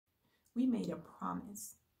we made a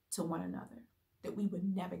promise to one another that we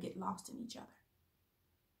would never get lost in each other.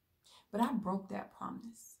 But I broke that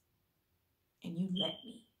promise, and you let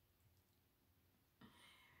me.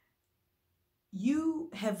 You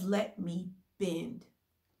have let me bend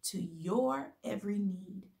to your every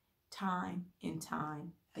need time and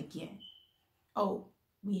time again. Oh,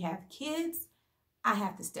 we have kids. I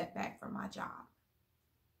have to step back from my job.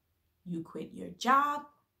 You quit your job.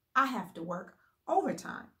 I have to work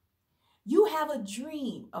overtime. You have a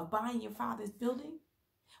dream of buying your father's building.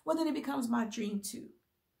 Well, then it becomes my dream too.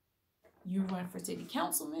 You run for city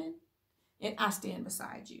councilman, and I stand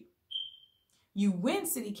beside you. You win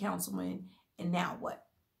city councilman, and now what?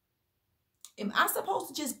 Am I supposed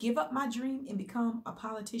to just give up my dream and become a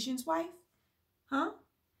politician's wife? Huh?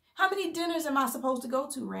 How many dinners am I supposed to go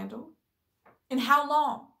to, Randall? And how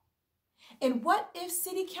long? And what if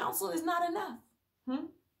city council is not enough?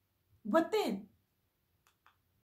 What then?